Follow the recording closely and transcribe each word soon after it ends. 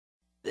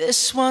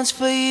This one's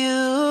for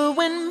you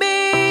and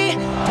me.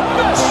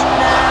 Yes!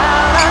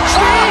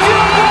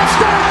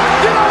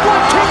 You know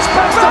what King's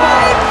Festival?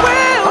 Right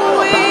where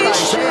we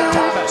should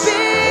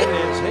be.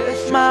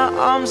 With my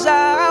arms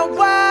out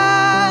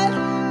wide,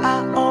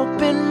 I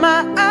open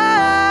my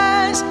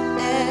eyes,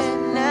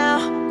 and now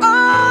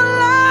all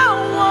I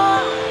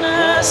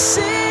wanna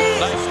see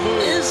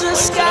is a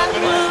sky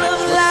full of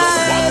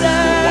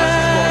lighters.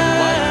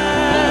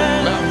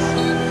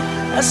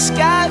 A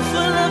sky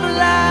full of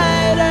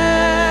lighters.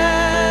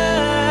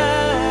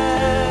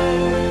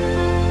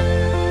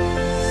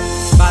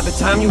 By the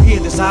time you hear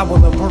this, I will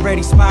have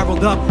already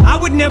spiraled up. I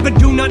would never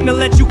do nothing to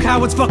let you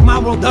cowards fuck my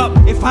world up.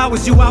 If I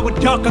was you, I would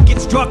duck or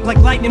get struck like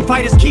lightning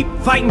fighters. Keep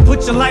fighting,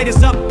 put your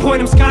lighters up, point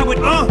them skyward.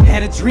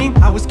 Had a dream,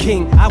 I was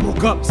king. I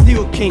woke up,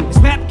 still king. This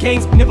rap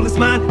game's nibble is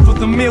mine for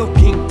the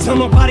milking. Till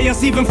nobody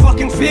else even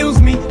fucking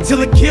feels me,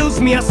 till it kills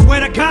me. I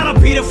swear to God, I'll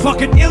be the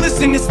fucking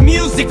illest in this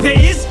music there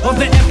is or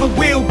there ever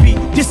will be.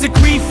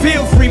 Disagree,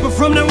 feel free, but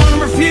from now on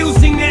I'm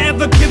refusing to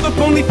ever give up.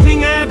 Only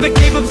thing I ever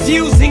gave up's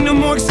using. No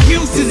more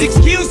excuses.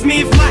 Excuse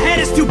me if my head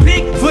is too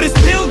big for this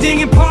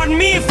building, and pardon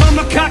me if I'm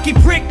a cocky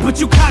prick, but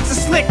you cocks are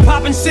slick,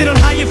 popping shit on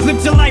how you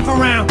flipped your life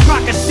around.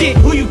 Crock of shit,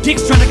 who you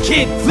dicks trying to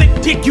kid?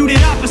 Flip dick, you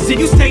did opposite,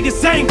 you stay the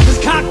same. Cause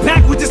cock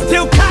backwards is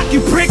still cock,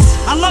 you pricks.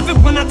 I love it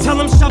when I tell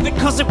them shove it,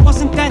 cause it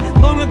wasn't that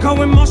long ago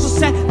when Marshall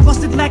said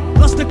flustered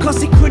lackluster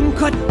cause he couldn't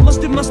cut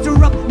mustard, muster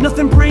up,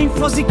 nothing brain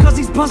fuzzy cause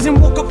he's buzzing.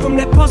 Woke up from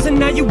that buzzing,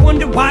 now you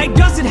wonder why he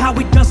does it, how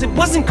he does it.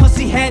 Wasn't cause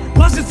he had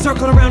buzzards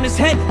circling around his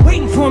head,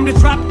 waiting for him to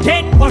drop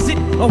dead, was it?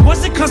 Or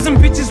was it cause some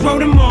bitches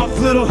wrote him off,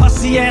 little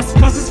hussy ass?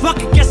 Cause it's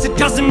fucking guess it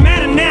doesn't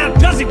matter now,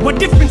 does it? What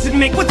difference it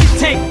make? What's it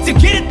take to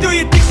get it through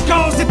your thick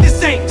skulls if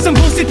this ain't some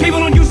bullshit? People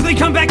don't usually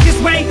come back this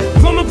way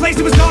from a place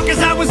that was dark as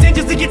I was in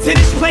just to get to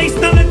this place.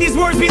 Now let these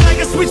words be like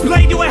a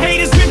switchblade to a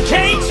hater's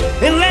ribcage,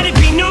 and let it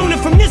be known that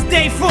from this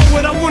day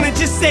forward I wanna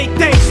just say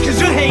thanks, cause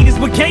your hate is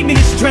what gave me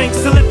the strength.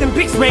 So let them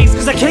pics raise,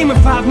 cause I came at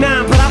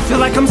 5'9", but I feel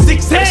like I'm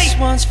 6'8". This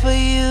one's for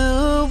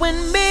you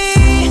and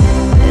me,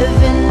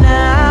 living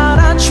out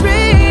our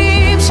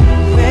dreams.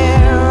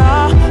 We're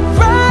all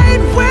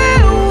right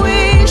where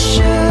we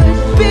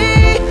should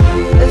be.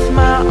 With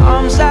my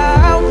arms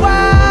out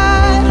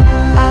wide,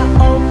 I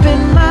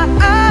open my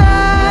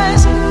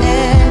eyes,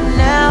 and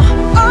now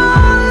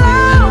all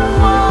I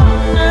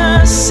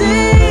wanna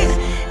see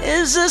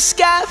is a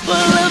sky full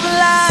of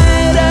lighters.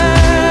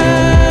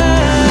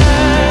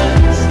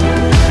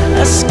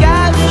 A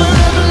sky full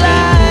of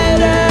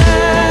lighters.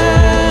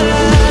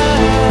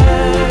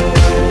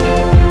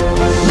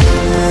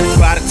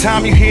 By the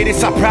time you hear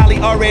this, I'll probably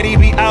already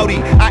be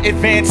outie. I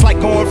advance like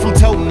going from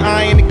toting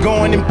iron to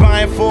going and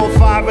buying 4 or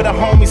 5 of the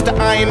homies to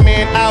Iron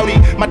Man Audi.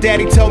 My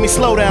daddy told me,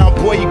 slow down,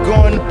 boy, you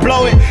going to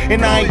blow it.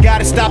 And I ain't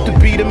gotta stop to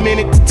beat a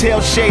minute to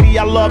tell Shady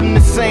I love him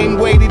the same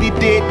way that he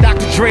did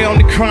Dr. Dre on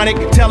the Chronic.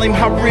 Tell him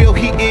how real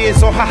he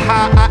is, or how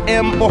high I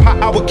am, or how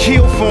I would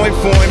kill for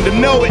him to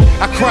know it.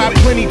 I cried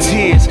plenty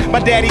tears. My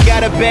daddy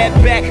got a bad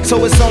back,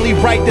 so it's only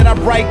right that I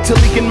write till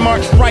he can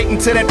march right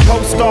into that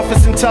post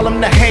office and tell him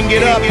to hang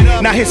it up.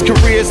 Now his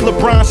career's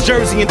LeBron's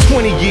jersey in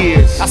 20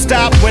 years. I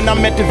stopped when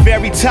I'm at the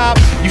very top.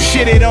 You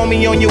shitted on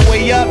me on your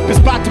way up, it's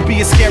about to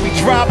be a scary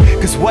drop.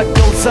 Cause what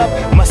goes up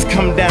must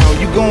come down.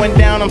 You going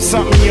down, I'm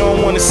something you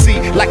don't wanna see,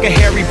 like a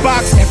hairy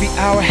box. Every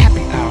hour,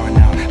 happy hour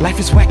now. Life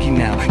is wacky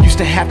now. Used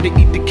to have to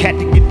eat the cat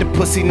to get the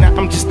pussy, now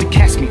I'm just a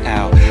catch me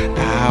out.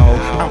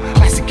 Ow, I'm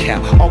classic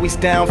Cal, always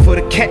down for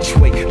the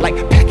catchweight, like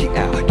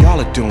Pacquiao. Y'all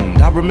are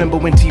doomed. I remember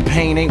when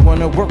T-Pain ain't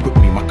wanna work with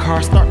me. My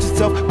car starts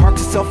itself,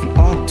 parks itself in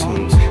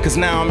auto-tunes. Cause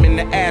now I'm in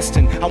the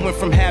Aston. I went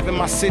from having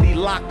my city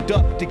locked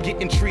up to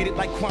getting treated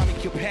like Kwame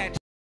Kilpatrick.